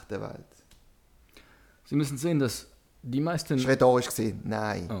der echten Welt? Sie müssen sehen, dass die meisten... Ist rhetorisch gesehen?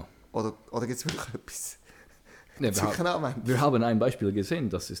 Nein. Oh. Oder gibt es wirklich etwas? Nee, wir haben ein Beispiel gesehen,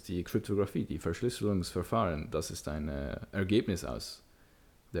 das ist die Kryptographie, die Verschlüsselungsverfahren. Das ist ein Ergebnis aus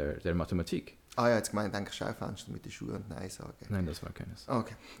der Mathematik. Ah ja, jetzt gemeint, denke ich, Schaufenster mit den Schuhen und Nein sagen. Nein, das war keines.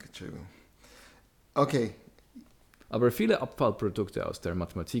 Okay, Entschuldigung. Okay. Aber viele Abfallprodukte aus der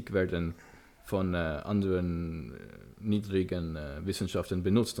Mathematik werden von anderen niedrigen Wissenschaften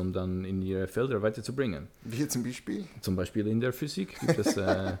benutzt, um dann in ihre Felder weiterzubringen. Wie zum Beispiel? Zum Beispiel in der Physik gibt es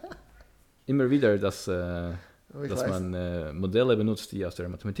immer wieder, dass man Modelle benutzt, die aus der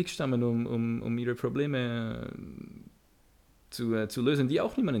Mathematik stammen, um ihre Probleme zu lösen, die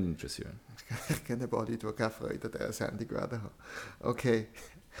auch niemanden interessieren. Ich kenne ein paar Leute, die keine Freude an dieser Sendung werden haben. Okay.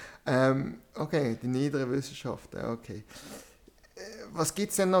 Okay, die niederen Wissenschaften, okay. Was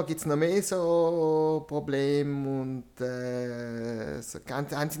gibt es denn noch? Gibt es noch mehr so Probleme? Und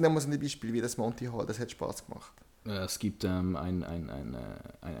haben Sie noch mal so ein Beispiel wie das Monty Hall? Das hat Spaß gemacht. Es gibt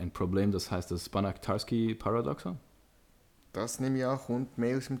ein Problem, das heißt das Banach-Tarski-Paradoxon. Das nehme ich an, kommt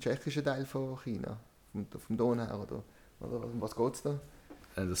mehr aus dem tschechischen Teil von China, vom Donau, oder um was geht es da?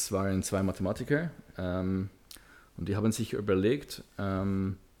 Das waren 2 Mathematiker. Und die haben sich überlegt,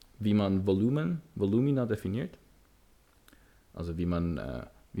 wie man Volumina definiert. Also wie man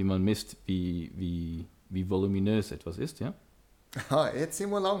misst, wie voluminös etwas ist, ja? Aha, jetzt sind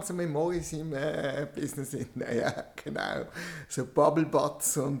wir langsam im Morris im Business. Ja, genau. So Bubble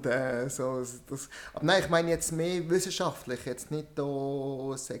Butts und so. Das. Aber nein, ich meine jetzt mehr wissenschaftlich, jetzt nicht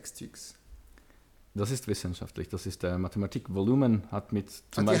da Sexzeugs. Das ist wissenschaftlich, das ist Mathematik. Volumen hat mit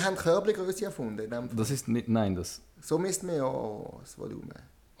zum Beispiel... Die haben Körbchengröße erfunden? Das ist nicht, nein, das... So misst man ja das Volumen.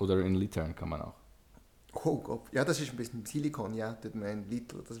 Oder in Litern kann man auch. Oh Gott, ja, das ist ein bisschen Silikon, ja, tut man in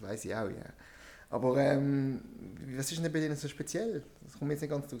Liter, das weiß ich auch, ja. Aber was ist denn bei denen so speziell? Das kommt mir jetzt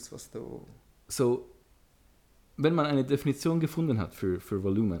nicht ganz raus, was da... So, wenn man eine Definition gefunden hat für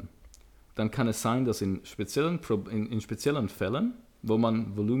Volumen, dann kann es sein, dass in speziellen Fällen, wo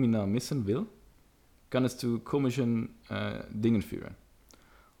man Volumina messen will, kann es zu komischen Dingen führen.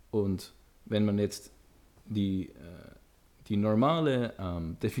 Und wenn man jetzt die normale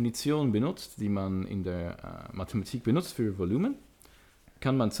Definition benutzt, die man in der Mathematik benutzt für Volumen,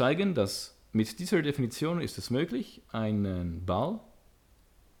 kann man zeigen, dass mit dieser Definition ist es möglich, einen Ball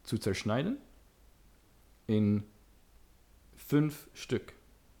zu zerschneiden in 5 Stück.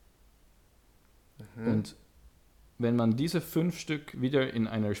 Und wenn man diese 5 Stück wieder in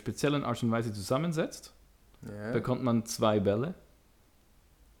einer speziellen Art und Weise zusammensetzt, bekommt man 2 Bälle.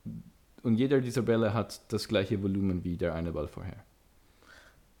 Und jeder dieser Bälle hat das gleiche Volumen wie der eine Ball vorher.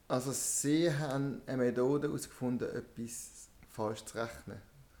 Also Sie haben eine Methode herausgefunden, etwas falsch zu rechnen.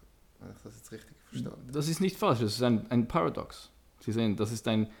 Wenn ich das jetzt richtig verstanden habe. Das ist nicht falsch, das ist ein Paradox. Sie sehen, das ist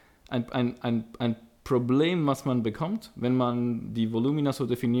ein Problem, was man bekommt, wenn man die Volumina so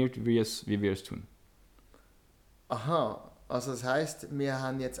definiert, wie wir es tun. Aha, also das heisst, wir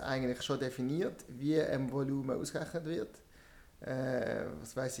haben jetzt eigentlich schon definiert, wie ein Volumen ausgerechnet wird.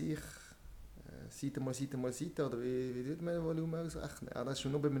 Was weiß ich, Seite mal Seite mal Seite, oder wie tut man ein Volumen ausrechnen? Das ist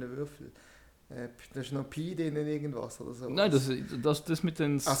schon nur bei einem Würfel. Da ist noch Pi drin in irgendwas oder so. Nein, das mit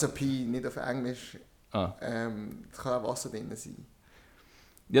den... Also Pi, nicht auf Englisch. Das kann auch Wasser drin sein.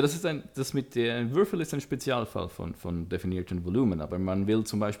 Ja, das mit der Würfel ist ein Spezialfall von definierten Volumen, aber man will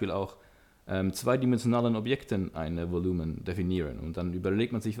zum Beispiel auch zweidimensionalen Objekten ein Volumen definieren. Und dann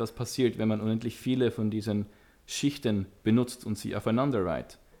überlegt man sich, was passiert, wenn man unendlich viele von diesen Schichten benutzt und sie aufeinander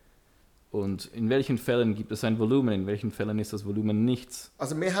reiht. Und in welchen Fällen gibt es ein Volumen, in welchen Fällen ist das Volumen nichts.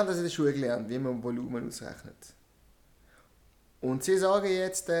 Also wir haben das in der Schule gelernt, wie man Volumen ausrechnet. Und Sie sagen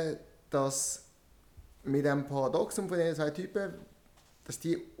jetzt, dass mit dem Paradoxum von den 2 Typen, dass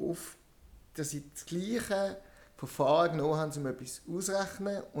sie das gleiche Verfahren genommen haben, um etwas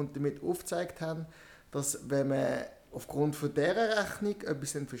auszurechnen und damit aufgezeigt haben, dass wenn man aufgrund von dieser Rechnung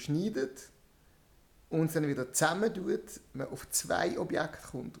etwas dann verschneidet und es dann wieder zusammentut, man auf 2 Objekte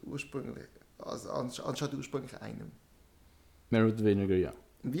kommt, ursprünglich, also anstatt ursprünglich einem. Mehr oder weniger, ja.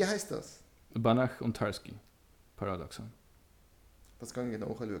 Und wie heisst das? Banach und Tarski. Paradoxon. Das kann ich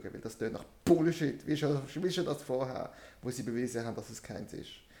nachschauen, weil das tönt nach Bullshit, wie schon das vorher, wo sie bewiesen haben, dass es keins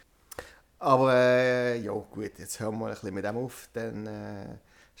ist. Aber ja gut, jetzt hören wir mal ein bisschen mit dem auf, denn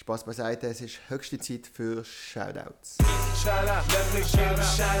Spaß beiseite, es ist höchste Zeit für Shoutouts.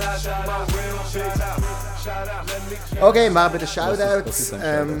 Okay, mal bei den Shoutouts. Was ist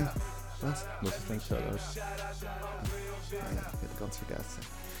ein Shoutout? Was? Was ist ein Shoutout? Ich habe ganz vergessen.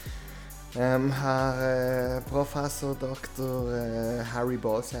 Herr Professor Dr. Harry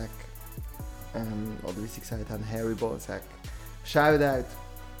Balzac, oder wie Sie gesagt haben, Harry Balzac. Shoutout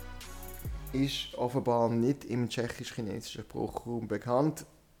ist offenbar nicht im tschechisch-chinesischen Sprachraum bekannt.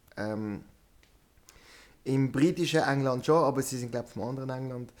 Im britischen England schon, aber sie sind glaube ich vom anderen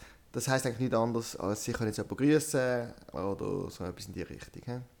England. Das heisst eigentlich nichts anderes, als sie können jetzt jemanden grüßen oder so etwas in die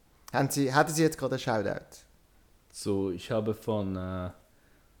Richtung. Hatten Sie jetzt gerade einen Shoutout? So, ich habe von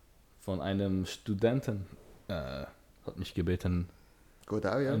einem Studenten hat mich gebeten, Gut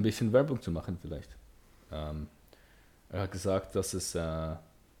auch, ja. ein bisschen Werbung zu machen vielleicht. Er hat gesagt, dass es eine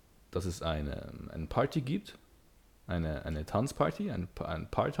Party gibt, eine Tanzparty, ein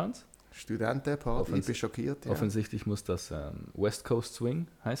Paartanz. Studentenparty, ich bin schockiert. Ja. Offensichtlich muss das West Coast Swing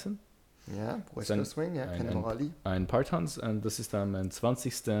heißen. Ja, West Coast Swing, ja, kennen wir alle. Ein Paartanz, und das ist am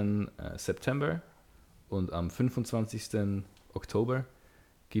 20. September und am 25. Oktober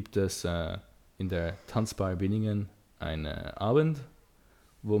gibt es in der Tanzbar Binningen einen Abend,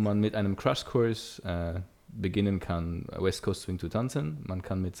 wo man mit einem Crashkurs beginnen kann, West Coast Swing zu tanzen. Man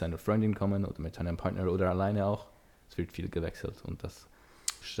kann mit seiner Freundin kommen oder mit seinem Partner oder alleine auch. Es wird viel gewechselt und das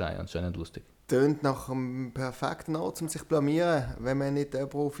ist anscheinend lustig. Tönt nach einem perfekten Ort, um sich zu blamieren, wenn man nicht der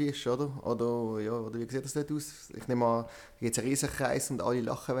Profi ist, oder? Oder wie sieht das dort aus? Ich nehme an, da gibt es einen riesen Kreis und alle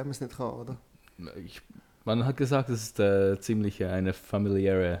lachen, wenn man es nicht kann, oder? Man hat gesagt, es ist ziemlich eine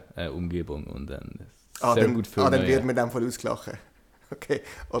familiäre Umgebung und sehr gut für dann wird man dann voll ausgelachen. Okay,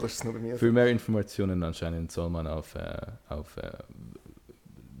 oder ist es nur bei mir? Für mehr Informationen anscheinend soll man auf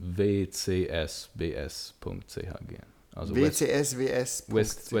wcsbs.ch gehen. Also wcsws.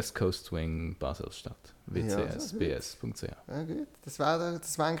 West Coast Swing Baselstadt. wcsbs.ch. Ja, gut. Das wäre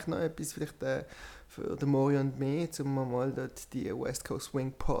eigentlich noch etwas vielleicht für den Mori und mich, um mal dort die West Coast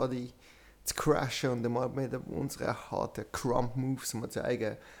Swing Party zu crashen und mal mit unseren harten Crump Moves mal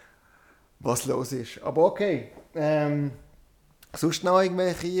zeigen, was los ist. Aber okay. Sonst noch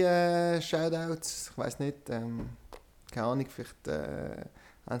irgendwelche Shoutouts? Ich weiss nicht. Keine Ahnung, vielleicht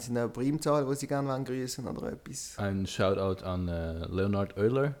haben Sie eine Primzahl, die Sie gerne grüßen oder etwas? Ein Shoutout an Leonhard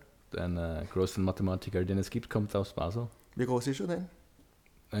Euler, den großen Mathematiker, den es gibt, kommt aus Basel. Wie groß ist er denn?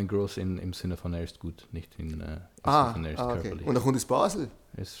 Ein groß im Sinne von er ist gut, nicht im Sinne von er ist körperlich. Okay. Und er kommt aus Basel?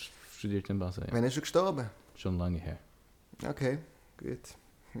 Er studiert in Basel, ja. Wann ist er gestorben? Schon lange her. Okay, gut.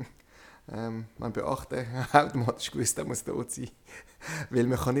 Man beachte automatisch gewusst, er muss tot sein. Weil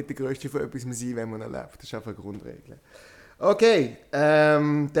man kann nicht der Größte von etwas sein, wenn man noch lebt. Das ist einfach eine Grundregel. Okay,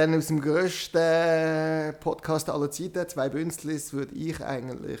 dann aus dem grössten Podcast aller Zeiten, 2 Bünzlis, würde ich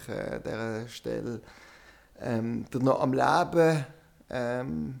eigentlich an dieser Stelle noch am Leben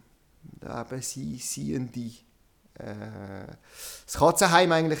seiende das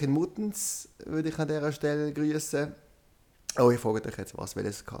Katzenheim eigentlich in Muttens würde ich an dieser Stelle grüßen. Oh, ich frage euch jetzt, was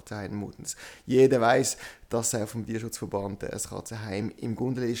welches Katzenheim in Muttens? Jeder weiß, dass vom Tierschutzverband ein Katzenheim im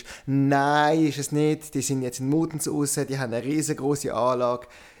Gundel ist. Nein, ist es nicht. Die sind jetzt in Muttens raus, die haben eine riesengroße Anlage.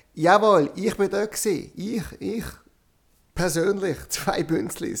 Jawohl, ich bin dort gewesen. Ich persönlich, 2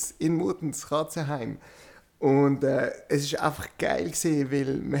 Bünzlis in Muttens Katzenheim. Und es war einfach geil gewesen,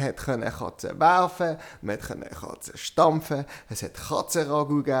 weil man konnte Katzen werfen, man konnte Katzen stampfen, es hat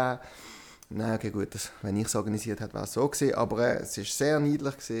Katzenragout gegeben. Nein, okay, gut, wenn ich es organisiert hätte, wäre es so gewesen, aber es war sehr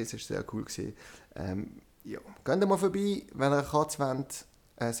niedlich gewesen, es war sehr cool gewesen. Ja, geht mal vorbei, wenn ihr eine Katze wollt.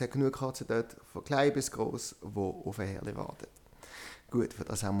 Es hat genug Katzen dort, von klein bis gross, die auf ein Herrchen warten. Gut, für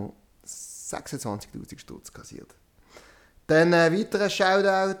das haben wir 26'000 Stutz kassiert. Dann ein weiterer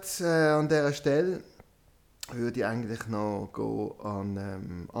Shoutout an dieser Stelle würde ich eigentlich noch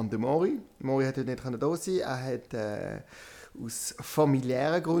gehen an den Mori. Mori hat heute nicht da sein. Er hat aus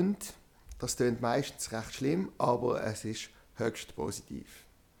familiären Gründen, das klingt meistens recht schlimm, aber es ist höchst positiv.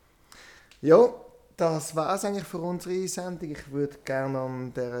 Ja, das war es eigentlich für unsere Sendung. Ich würde gerne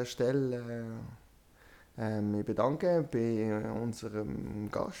an dieser Stelle mich bedanken bei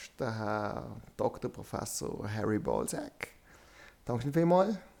unserem Gast, der Herr Dr. Professor Harry Balzac. Danke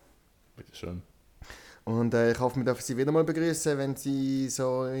vielmals. Bitte schön. Und ich hoffe, wir dürfen Sie wieder mal begrüßen, wenn Sie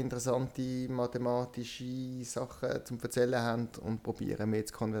so interessante mathematische Sachen zum Erzählen haben und probieren, mehr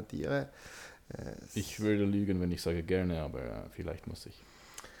zu konvertieren. Ich würde lügen, wenn ich sage gerne, aber vielleicht muss ich.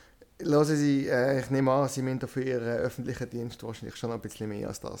 Hören Sie, ich nehme an, Sie müssen für Ihren öffentlichen Dienst wahrscheinlich schon ein bisschen mehr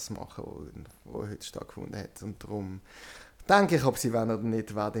als das machen, was heute stattgefunden hat. Und darum denke ich, ob Sie wollen oder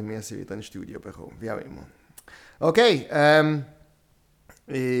nicht, werden wir Sie wieder ins Studio bekommen, wie auch immer. Okay,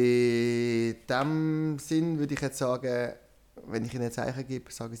 in diesem Sinn würde ich jetzt sagen, wenn ich Ihnen ein Zeichen gebe,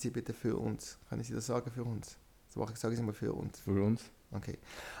 sagen Sie bitte für uns. Können Sie das sagen für uns? Sagen Sie mal für uns. Für uns? Okay.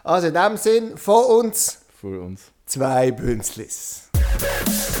 Also in diesem Sinn, von uns. Für uns. 2 Bünzlis.